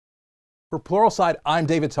For Pluralsight, I'm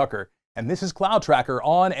David Tucker, and this is Cloud Tracker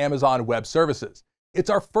on Amazon Web Services. It's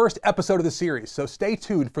our first episode of the series, so stay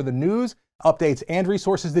tuned for the news, updates, and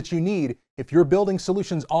resources that you need if you're building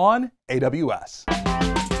solutions on AWS.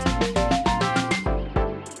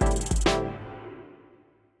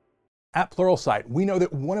 At Pluralsight, we know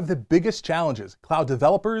that one of the biggest challenges cloud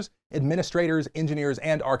developers, administrators, engineers,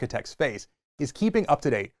 and architects face is keeping up to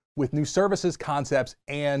date with new services, concepts,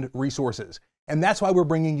 and resources. And that's why we're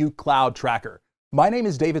bringing you Cloud Tracker. My name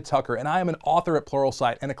is David Tucker, and I am an author at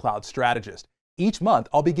Pluralsight and a cloud strategist. Each month,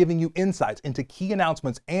 I'll be giving you insights into key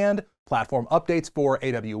announcements and platform updates for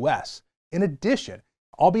AWS. In addition,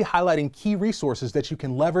 I'll be highlighting key resources that you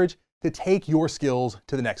can leverage to take your skills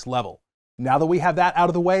to the next level. Now that we have that out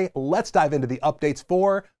of the way, let's dive into the updates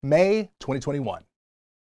for May 2021.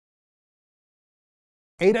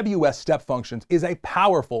 AWS Step Functions is a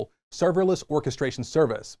powerful serverless orchestration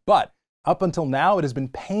service, but up until now, it has been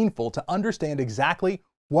painful to understand exactly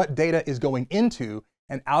what data is going into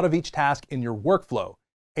and out of each task in your workflow.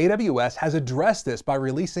 AWS has addressed this by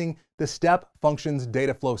releasing the Step Functions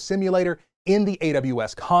Data Flow Simulator in the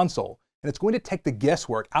AWS console, and it's going to take the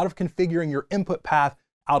guesswork out of configuring your input path,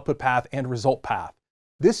 output path, and result path.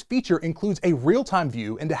 This feature includes a real-time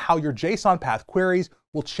view into how your JSON path queries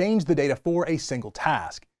will change the data for a single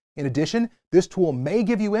task. In addition, this tool may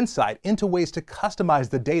give you insight into ways to customize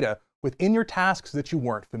the data within your tasks that you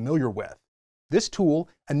weren't familiar with. This tool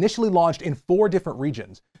initially launched in 4 different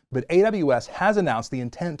regions, but AWS has announced the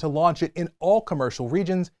intent to launch it in all commercial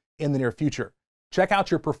regions in the near future. Check out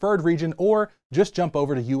your preferred region or just jump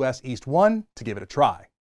over to US East 1 to give it a try.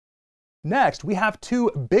 Next, we have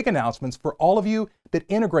 2 big announcements for all of you that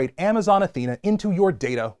integrate Amazon Athena into your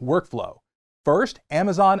data workflow. First,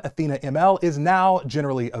 Amazon Athena ML is now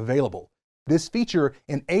generally available. This feature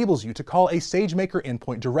enables you to call a SageMaker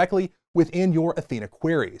endpoint directly within your Athena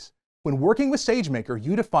queries. When working with SageMaker,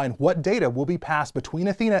 you define what data will be passed between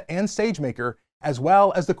Athena and SageMaker, as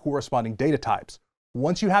well as the corresponding data types.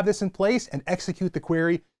 Once you have this in place and execute the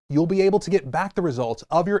query, you'll be able to get back the results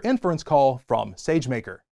of your inference call from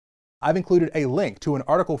SageMaker. I've included a link to an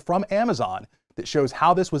article from Amazon that shows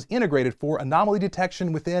how this was integrated for anomaly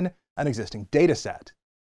detection within an existing dataset.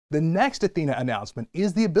 The next Athena announcement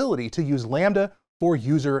is the ability to use Lambda for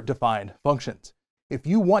user-defined functions. If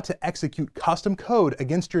you want to execute custom code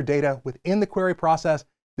against your data within the query process,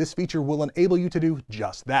 this feature will enable you to do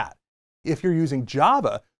just that. If you're using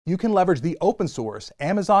Java, you can leverage the open source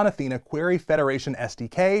Amazon Athena Query Federation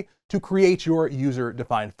SDK to create your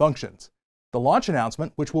user-defined functions. The launch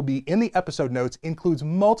announcement, which will be in the episode notes, includes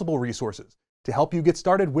multiple resources to help you get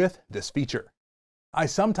started with this feature. I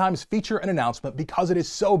sometimes feature an announcement because it is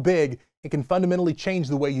so big, it can fundamentally change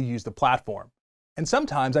the way you use the platform. And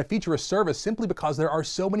sometimes I feature a service simply because there are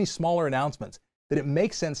so many smaller announcements that it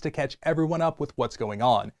makes sense to catch everyone up with what's going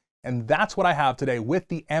on. And that's what I have today with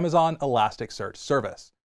the Amazon Elasticsearch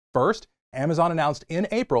service. First, Amazon announced in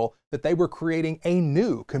April that they were creating a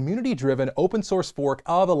new community-driven open source fork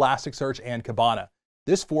of Elasticsearch and Kibana.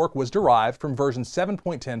 This fork was derived from version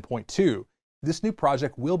 7.10.2. This new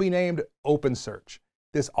project will be named OpenSearch.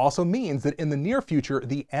 This also means that in the near future,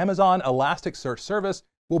 the Amazon Elasticsearch service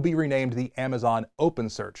will be renamed the Amazon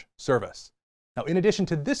OpenSearch service. Now, in addition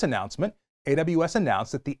to this announcement, AWS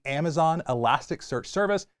announced that the Amazon Elasticsearch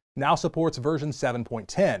service now supports version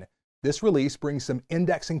 7.10. This release brings some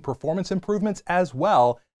indexing performance improvements as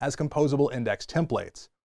well as composable index templates.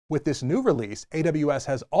 With this new release, AWS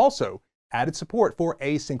has also added support for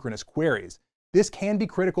asynchronous queries. This can be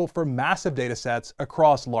critical for massive data sets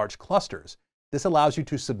across large clusters. This allows you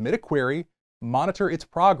to submit a query, monitor its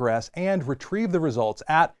progress, and retrieve the results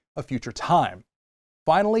at a future time.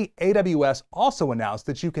 Finally, AWS also announced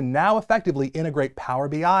that you can now effectively integrate Power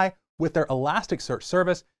BI with their Elasticsearch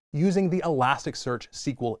service using the Elasticsearch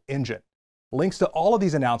SQL engine. Links to all of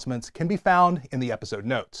these announcements can be found in the episode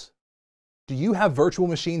notes. Do you have virtual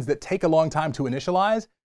machines that take a long time to initialize?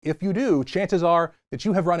 If you do, chances are that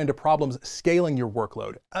you have run into problems scaling your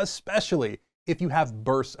workload, especially if you have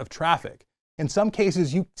bursts of traffic. In some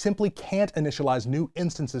cases, you simply can't initialize new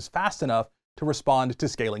instances fast enough to respond to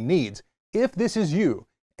scaling needs. If this is you,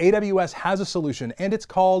 AWS has a solution, and it's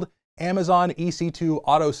called Amazon EC2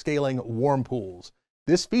 Auto-scaling warm pools.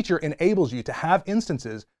 This feature enables you to have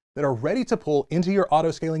instances that are ready to pull into your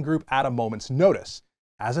auto-scaling group at a moment's notice.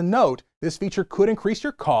 As a note, this feature could increase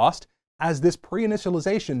your cost, as this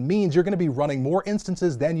pre-initialization means you're going to be running more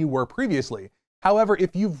instances than you were previously. However,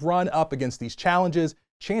 if you've run up against these challenges,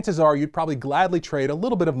 chances are you'd probably gladly trade a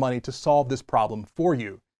little bit of money to solve this problem for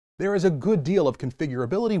you. There is a good deal of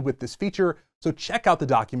configurability with this feature, so check out the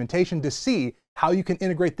documentation to see how you can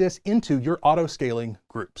integrate this into your auto-scaling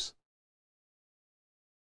groups.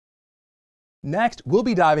 Next, we'll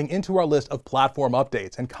be diving into our list of platform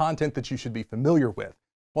updates and content that you should be familiar with.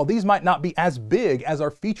 While these might not be as big as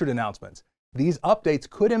our featured announcements, these updates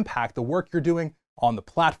could impact the work you're doing on the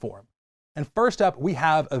platform. And first up, we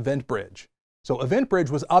have EventBridge. So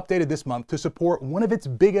EventBridge was updated this month to support one of its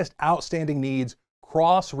biggest outstanding needs,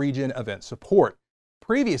 cross-region event support.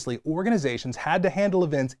 Previously, organizations had to handle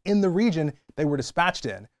events in the region they were dispatched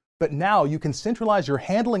in, but now you can centralize your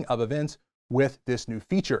handling of events with this new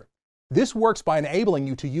feature. This works by enabling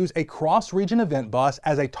you to use a cross-region event bus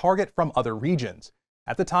as a target from other regions.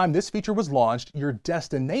 At the time this feature was launched, your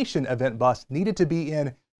destination event bus needed to be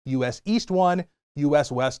in US East 1,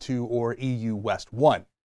 US West 2, or EU West 1.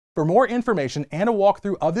 For more information and a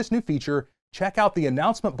walkthrough of this new feature, check out the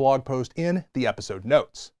announcement blog post in the episode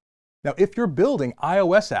notes. Now, if you're building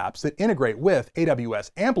iOS apps that integrate with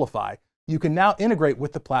AWS Amplify, you can now integrate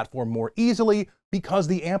with the platform more easily because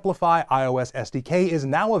the Amplify iOS SDK is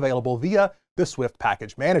now available via the Swift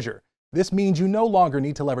Package Manager. This means you no longer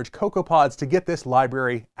need to leverage CocoaPods to get this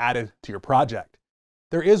library added to your project.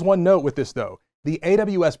 There is one note with this though. The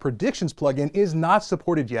AWS Predictions plugin is not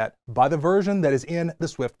supported yet by the version that is in the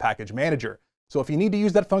Swift Package Manager. So if you need to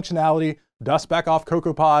use that functionality, dust back off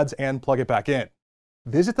CocoaPods and plug it back in.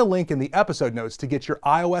 Visit the link in the episode notes to get your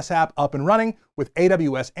iOS app up and running with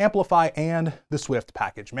AWS Amplify and the Swift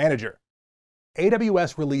Package Manager.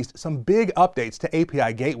 AWS released some big updates to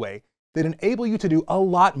API Gateway that enable you to do a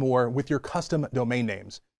lot more with your custom domain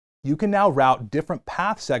names. You can now route different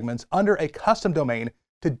path segments under a custom domain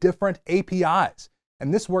to different APIs,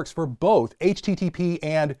 and this works for both HTTP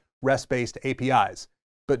and REST-based APIs.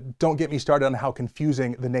 But don't get me started on how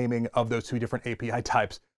confusing the naming of those two different API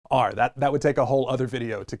types are. That would take a whole other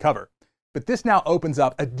video to cover. But this now opens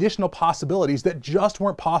up additional possibilities that just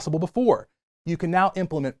weren't possible before. You can now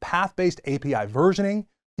implement path-based API versioning.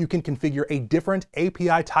 You can configure a different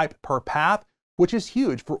API type per path, which is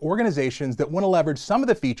huge for organizations that want to leverage some of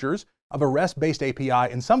the features of a REST-based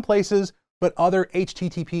API in some places, but other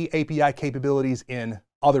HTTP API capabilities in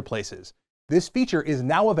other places. This feature is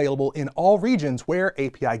now available in all regions where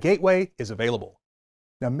API Gateway is available.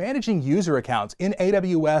 Now, managing user accounts in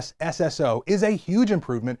AWS SSO is a huge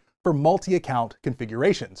improvement for multi-account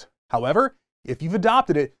configurations. However, if you've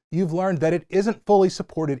adopted it, you've learned that it isn't fully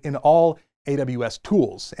supported in all AWS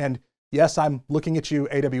tools. And yes, I'm looking at you,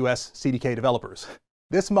 AWS CDK developers.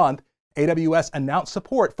 This month, AWS announced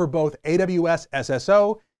support for both AWS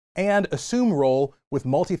SSO and Assume role with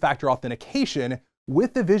multi-factor authentication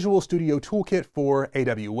with the Visual Studio Toolkit for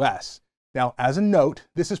AWS. Now, as a note,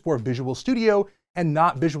 this is for Visual Studio and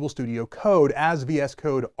not Visual Studio Code, as VS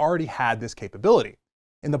Code already had this capability.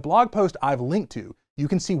 In the blog post I've linked to, you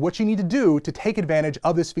can see what you need to do to take advantage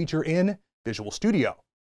of this feature in Visual Studio.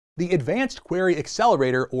 The Advanced Query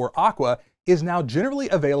Accelerator, or AQUA, is now generally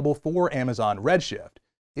available for Amazon RedShift.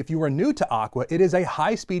 If you are new to AQUA, it is a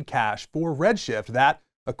high-speed cache for RedShift that,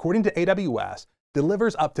 according to AWS,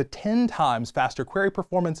 delivers up to 10 times faster query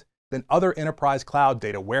performance than other enterprise cloud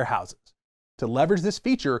data warehouses. To leverage this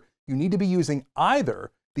feature, you need to be using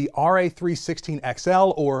either the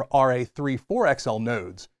RA316XL or RA34XL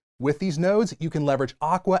nodes. With these nodes, you can leverage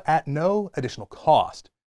AQUA at no additional cost.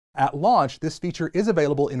 At launch, this feature is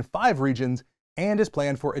available in 5 regions and is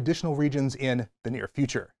planned for additional regions in the near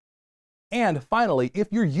future. And finally, if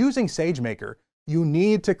you're using SageMaker, you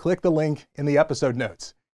need to click the link in the episode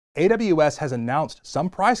notes. AWS has announced some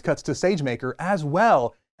price cuts to SageMaker, as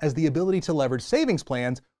well as the ability to leverage savings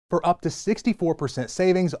plans for up to 64%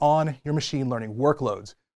 savings on your machine learning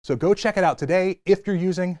workloads. So go check it out today if you're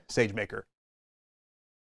using SageMaker.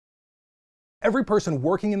 Every person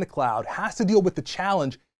working in the cloud has to deal with the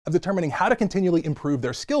challenge of determining how to continually improve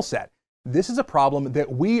their skill set. This is a problem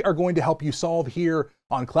that we are going to help you solve here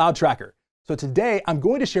on Cloud Tracker. So today, I'm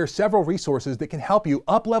going to share several resources that can help you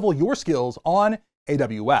up-level your skills on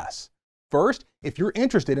AWS. First, if you're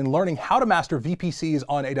interested in learning how to master VPCs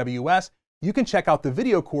on AWS, you can check out the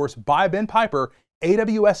video course by Ben Piper,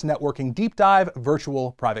 AWS Networking Deep Dive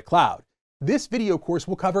Virtual Private Cloud. This video course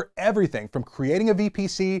will cover everything from creating a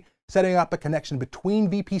VPC, setting up a connection between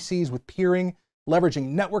VPCs with peering, leveraging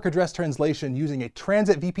network address translation using a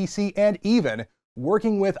transit VPC, and even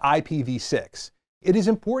working with IPv6. It is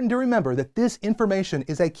important to remember that this information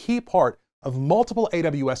is a key part of multiple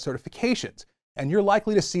AWS certifications, and you're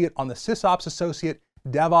likely to see it on the SysOps Associate,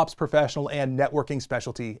 DevOps Professional, and Networking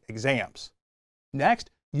Specialty exams. Next,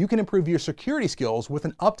 you can improve your security skills with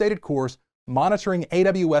an updated course, Monitoring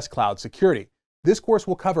AWS Cloud Security. This course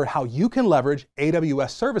will cover how you can leverage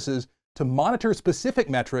AWS services to monitor specific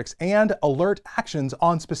metrics and alert actions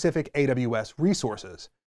on specific AWS resources.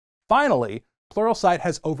 Finally, Pluralsight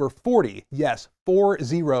has over 40, yes,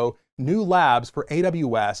 40 new labs for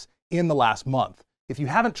AWS in the last month. If you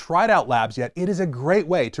haven't tried out labs yet, it is a great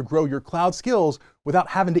way to grow your cloud skills without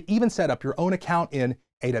having to even set up your own account in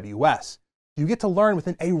AWS. You get to learn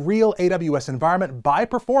within a real AWS environment by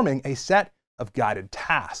performing a set of guided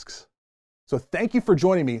tasks. So thank you for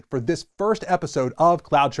joining me for this first episode of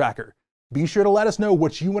Cloud Tracker. Be sure to let us know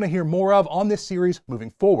what you want to hear more of on this series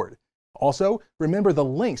moving forward. Also, remember the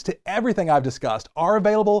links to everything I've discussed are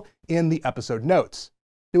available in the episode notes.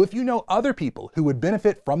 Now, if you know other people who would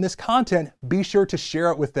benefit from this content, be sure to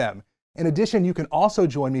share it with them. In addition, you can also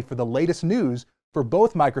join me for the latest news for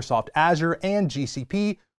both Microsoft Azure and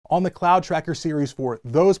GCP on the Cloud Tracker series for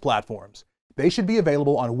those platforms. They should be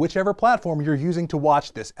available on whichever platform you're using to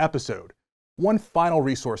watch this episode. One final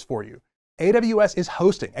resource for you. AWS is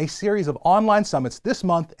hosting a series of online summits this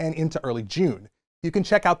month and into early June. You can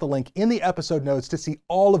check out the link in the episode notes to see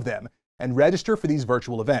all of them and register for these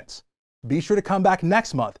virtual events. Be sure to come back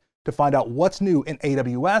next month to find out what's new in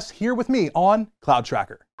AWS here with me on Cloud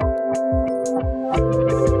Tracker.